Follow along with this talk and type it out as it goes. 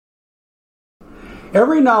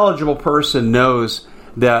Every knowledgeable person knows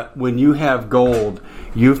that when you have gold,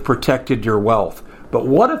 you've protected your wealth. But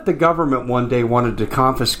what if the government one day wanted to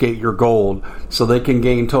confiscate your gold so they can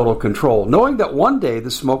gain total control, knowing that one day the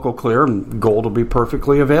smoke will clear and gold will be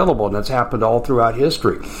perfectly available, and that's happened all throughout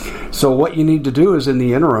history. So what you need to do is, in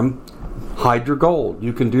the interim, hide your gold.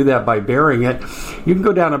 You can do that by burying it. You can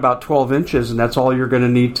go down about 12 inches, and that's all you're going to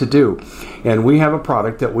need to do. And we have a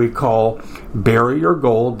product that we call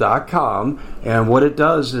buryyourgold.com, and what it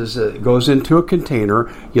does is it goes into a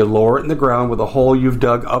container. You lower it in the ground with a hole you've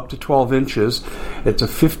dug up to 12 inches. It's a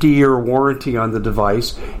 50-year warranty on the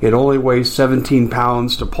device. It only weighs 17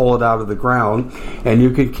 pounds to pull it out of the ground, and you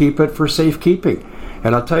can keep it for safekeeping.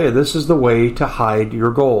 And I'll tell you, this is the way to hide your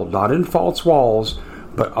gold. Not in false walls,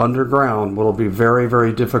 but underground, will be very,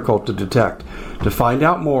 very difficult to detect. To find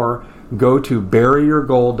out more, go to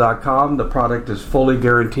buryyourgold.com. The product is fully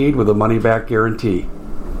guaranteed with a money-back guarantee.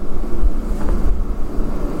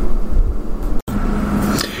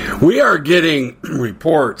 We are getting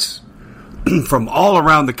reports from all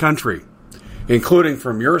around the country, including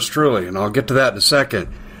from yours truly, and I'll get to that in a second,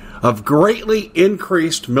 of greatly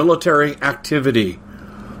increased military activity,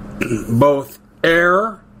 both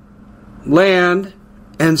air, land,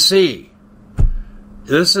 and sea.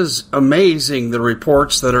 This is amazing, the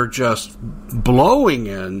reports that are just blowing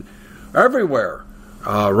in everywhere.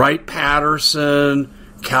 Wright-Patterson,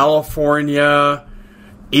 California,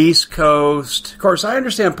 East Coast. Of course, I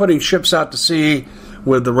understand putting ships out to sea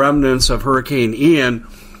with the remnants of Hurricane Ian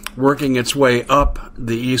working its way up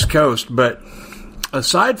the East Coast. But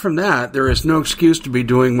aside from that, there is no excuse to be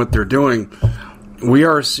doing what they're doing. We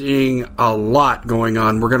are seeing a lot going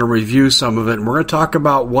on. We're going to review some of it, and we're going to talk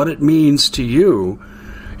about what it means to you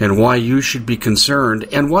and why you should be concerned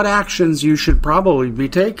and what actions you should probably be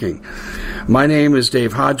taking. My name is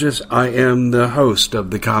Dave Hodges. I am the host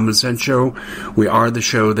of The Common Sense Show. We are the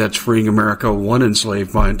show that's freeing America one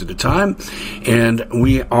enslaved mind at a time, and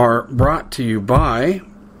we are brought to you by,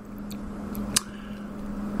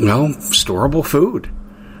 storable food.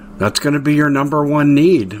 That's going to be your number one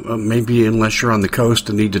need, maybe unless you're on the coast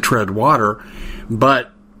and need to tread water.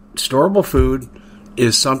 But storable food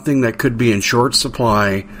is something that could be in short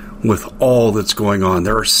supply with all that's going on.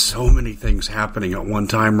 There are so many things happening at one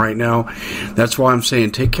time right now. That's why I'm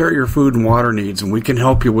saying take care of your food and water needs, and we can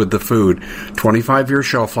help you with the food. 25-year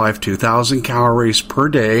shelf life, 2,000 calories per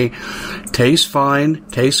day. Tastes fine.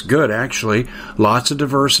 Tastes good, actually. Lots of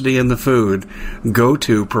diversity in the food. Go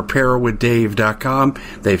to preparewithdave.com.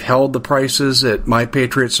 They've held the prices at My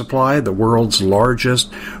Patriot Supply, the world's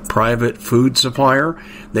largest private food supplier.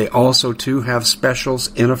 They also, too, have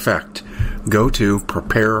specials in effect. Go to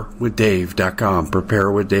preparewithdave.com,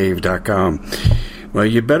 preparewithdave.com. Well,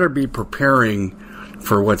 you better be preparing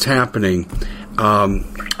for what's happening.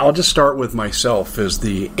 I'll just start with myself as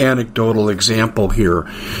the anecdotal example here.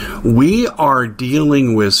 We are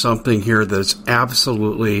dealing with something here that's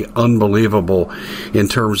absolutely unbelievable in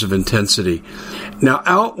terms of intensity. Now,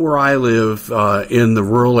 out where I live in the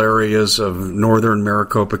rural areas of northern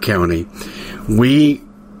Maricopa County, we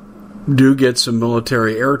do get some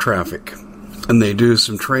military air traffic, and they do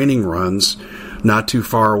some training runs not too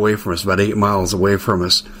far away from us, about 8 miles away from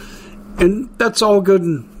us. And that's all good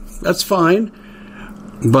and that's fine.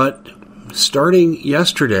 But starting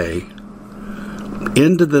yesterday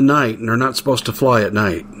into the night, and they're not supposed to fly at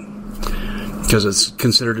night because it's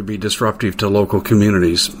considered to be disruptive to local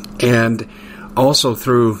communities, and also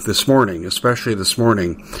through this morning, especially this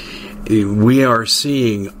morning, we are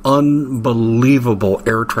seeing unbelievable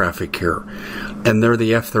air traffic here. And they're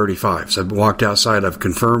the F-35s. I've walked outside. I've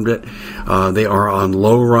confirmed it. They are on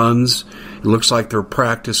low runs. It looks like they're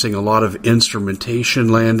practicing a lot of instrumentation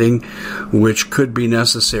landing, which could be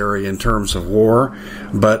necessary in terms of war.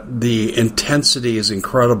 But the intensity is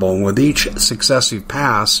incredible. And with each successive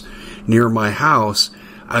pass near my house,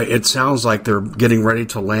 it sounds like they're getting ready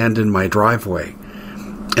to land in my driveway.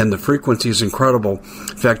 And the frequency is incredible.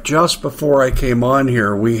 In fact, just before I came on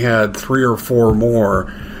here, we had 3 or 4 more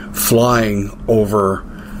flying over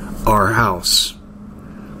our house.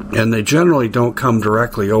 And they generally don't come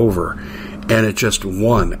directly over. And it's just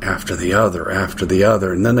one after the other, after the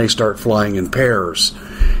other. And then they start flying in pairs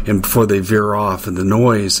and before they veer off, and the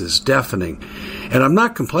noise is deafening. And I'm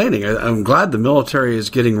not complaining. I'm glad the military is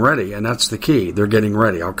getting ready, and that's the key. They're getting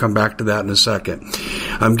ready. I'll come back to that in a second.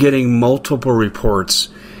 I'm getting multiple reports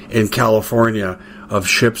in California of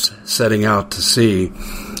ships setting out to sea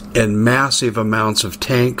and massive amounts of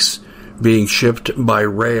tanks being shipped by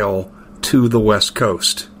rail to the West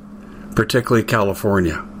Coast, particularly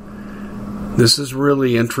California. This is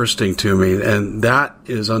really interesting to me, and that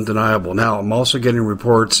is undeniable. Now, I'm also getting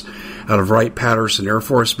reports out of Wright-Patterson Air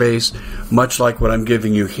Force Base, much like what I'm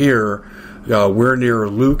giving you here. We're near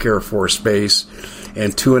Luke Air Force Base,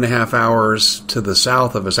 and 2.5 hours to the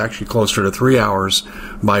south of us, actually closer to 3 hours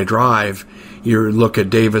by drive, you look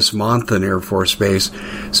at Davis-Monthan Air Force Base.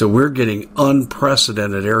 So we're getting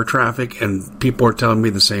unprecedented air traffic, and people are telling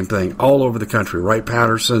me the same thing all over the country.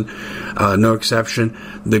 Wright-Patterson, no exception.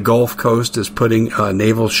 The Gulf Coast is putting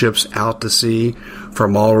naval ships out to sea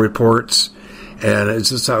from all reports. And it's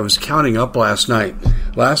just, I was counting up last night.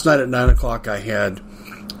 Last night at 9 o'clock, I had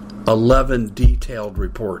 11 detailed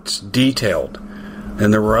reports. Detailed.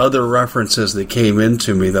 And there were other references that came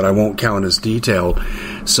into me that I won't count as detailed.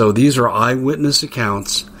 So these are eyewitness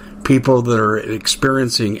accounts, people that are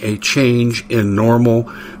experiencing a change in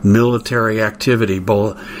normal military activity,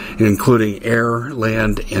 both including air,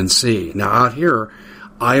 land, and sea. Now out here,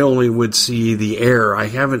 I only would see the air. I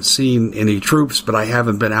haven't seen any troops, but I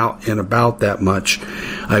haven't been out and about that much.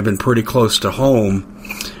 I've been pretty close to home,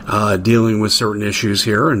 dealing with certain issues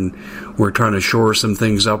here, and we're trying to shore some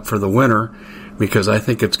things up for the winter, because I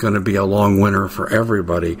think it's going to be a long winter for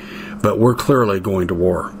everybody. But we're clearly going to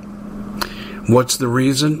war. What's the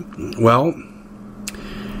reason? Well,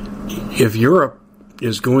 if Europe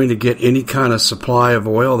is going to get any kind of supply of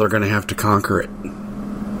oil, they're going to have to conquer it.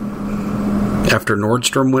 After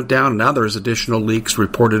Nordstream went down, now there's additional leaks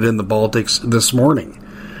reported in the Baltics this morning.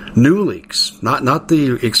 New leaks, not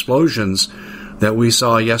the explosions that we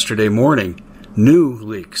saw yesterday morning. New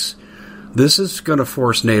leaks. This is going to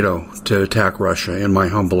force NATO to attack Russia, in my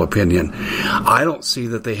humble opinion. I don't see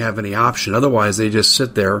that they have any option. Otherwise, they just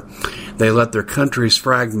sit there. They let their countries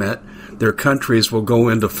fragment. Their countries will go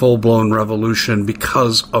into full-blown revolution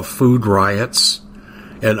because of food riots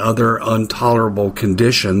and other intolerable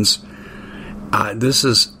conditions. This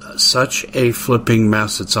is such a flipping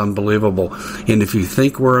mess. It's unbelievable. And if you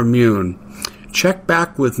think we're immune, check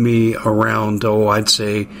back with me around, I'd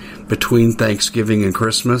say between Thanksgiving and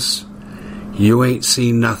Christmas. You ain't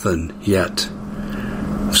seen nothing yet.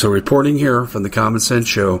 So reporting here from the Common Sense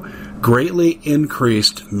Show, greatly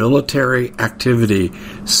increased military activity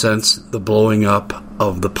since the blowing up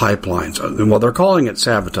of the pipelines. Well, they're calling it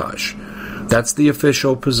sabotage. That's the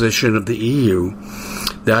official position of the EU.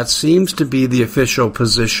 That seems to be the official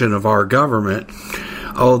position of our government.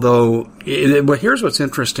 Although, here's what's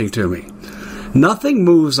interesting to me. Nothing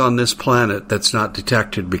moves on this planet that's not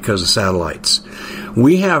detected because of satellites.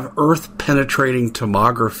 We have Earth-penetrating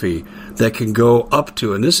tomography that can go up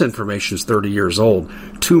to, and this information is 30 years old,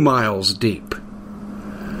 2 miles deep.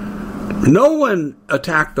 No one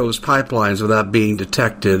attacked those pipelines without being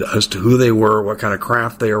detected as to who they were, what kind of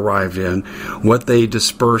craft they arrived in, what they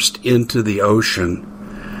dispersed into the ocean.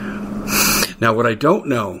 Now, what I don't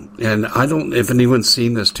know, and I don't, if anyone's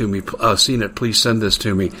seen this to me, seen it, please send this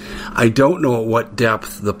to me. I don't know at what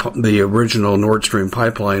depth the original Nordstream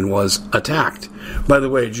pipeline was attacked. By the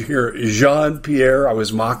way, did you hear Jean-Pierre? I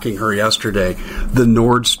was mocking her yesterday. The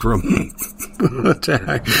Nordstrom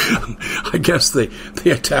attack. I guess they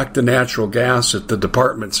attacked the natural gas at the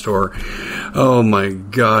department store. Oh my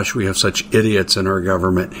gosh, we have such idiots in our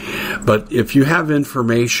government. But if you have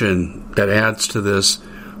information that adds to this,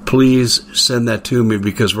 please send that to me,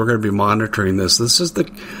 because we're going to be monitoring this. This is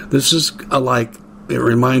like, it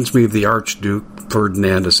reminds me of the Archduke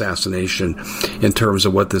Ferdinand assassination in terms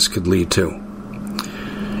of what this could lead to.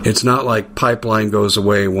 It's not like pipeline goes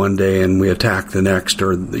away one day and we attack the next,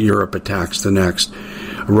 or Europe attacks the next.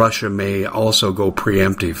 Russia may also go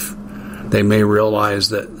preemptive. They may realize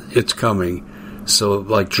that it's coming. So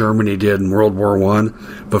like Germany did in World War I,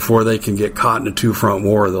 before they can get caught in a two-front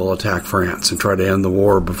war, they'll attack France and try to end the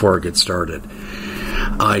war before it gets started.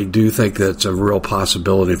 I do think that's a real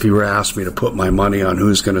possibility. If you were asked me to put my money on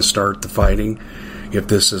who's going to start the fighting, if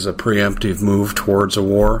this is a preemptive move towards a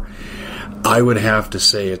war, I would have to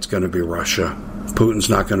say it's going to be Russia. Putin's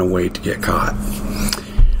not going to wait to get caught.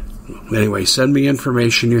 Anyway, send me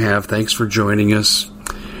information you have. Thanks for joining us.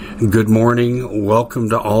 Good morning. Welcome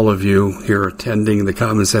to all of you here attending the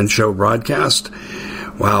Common Sense Show broadcast.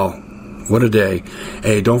 Wow, what a day.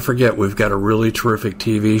 Hey, don't forget, we've got a really terrific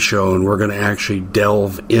TV show, and we're going to actually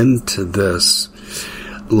delve into this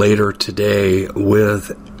later today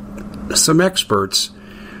with some experts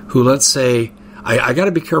who, let's say, I got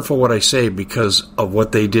to be careful what I say because of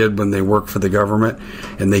what they did when they worked for the government,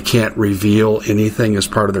 and they can't reveal anything as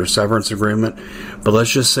part of their severance agreement. But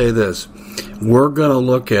let's just say this. We're going to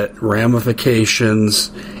look at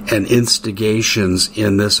ramifications and instigations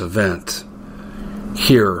in this event.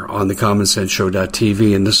 here on the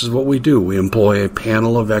CommonSenseShow.tv, and this is what we do. We employ a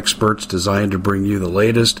panel of experts designed to bring you the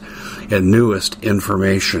latest and newest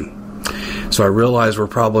information. So I realize we're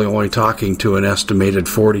probably only talking to an estimated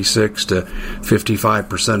 46 to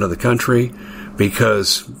 55% of the country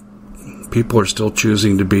because people are still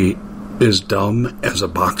choosing to be as dumb as a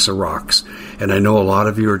box of rocks. And I know a lot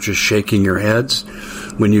of you are just shaking your heads.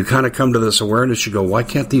 When you kind of come to this awareness, you go, why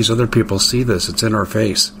can't these other people see this? It's in our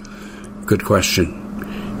face. Good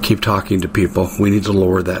question. Keep talking to people. We need to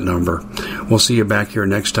lower that number. We'll see you back here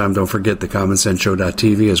next time. Don't forget the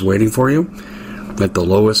CommonSenseShow.tv is waiting for you at the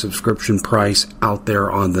lowest subscription price out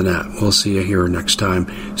there on the net. We'll see you here next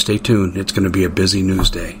time. Stay tuned. It's going to be a busy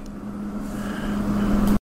news day.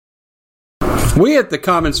 We at the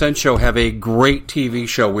Common Sense Show have a great TV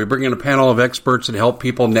show. We bring in a panel of experts that help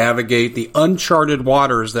people navigate the uncharted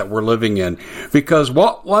waters that we're living in. Because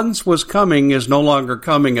what once was coming is no longer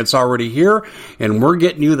coming. It's already here, and we're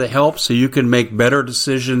getting you the help so you can make better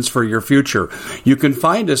decisions for your future. You can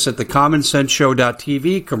find us at the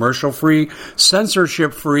CommonSenseShow.tv, commercial-free,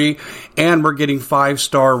 censorship-free, and we're getting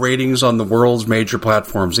 5-star ratings on the world's major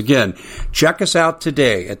platforms. Again, check us out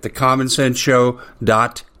today at the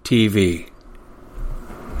CommonSenseShow.tv.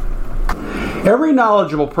 Every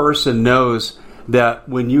knowledgeable person knows that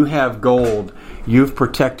when you have gold, you've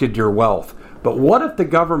protected your wealth. But what if the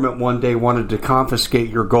government one day wanted to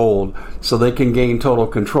confiscate your gold so they can gain total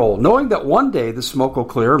control, knowing that one day the smoke will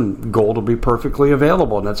clear and gold will be perfectly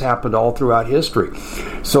available, and that's happened all throughout history.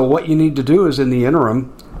 So what you need to do is, in the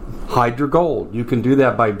interim, hide your gold. You can do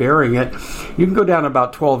that by burying it. You can go down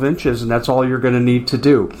about 12 inches, and that's all you're going to need to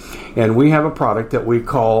do. And we have a product that we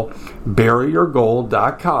call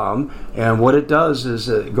buryyourgold.com, and what it does is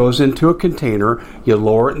it goes into a container. You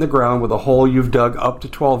lower it in the ground with a hole you've dug up to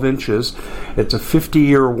 12 inches. It's a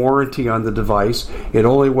 50-year warranty on the device. It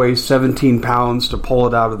only weighs 17 pounds to pull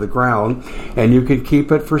it out of the ground, and you can keep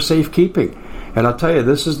it for safekeeping. And I'll tell you,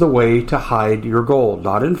 this is the way to hide your gold,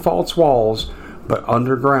 not in false walls, but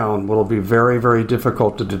underground. Will be very, very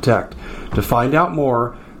difficult to detect. To find out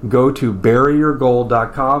more, go to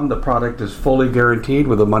buryyourgold.com. The product is fully guaranteed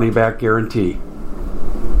with a money-back guarantee.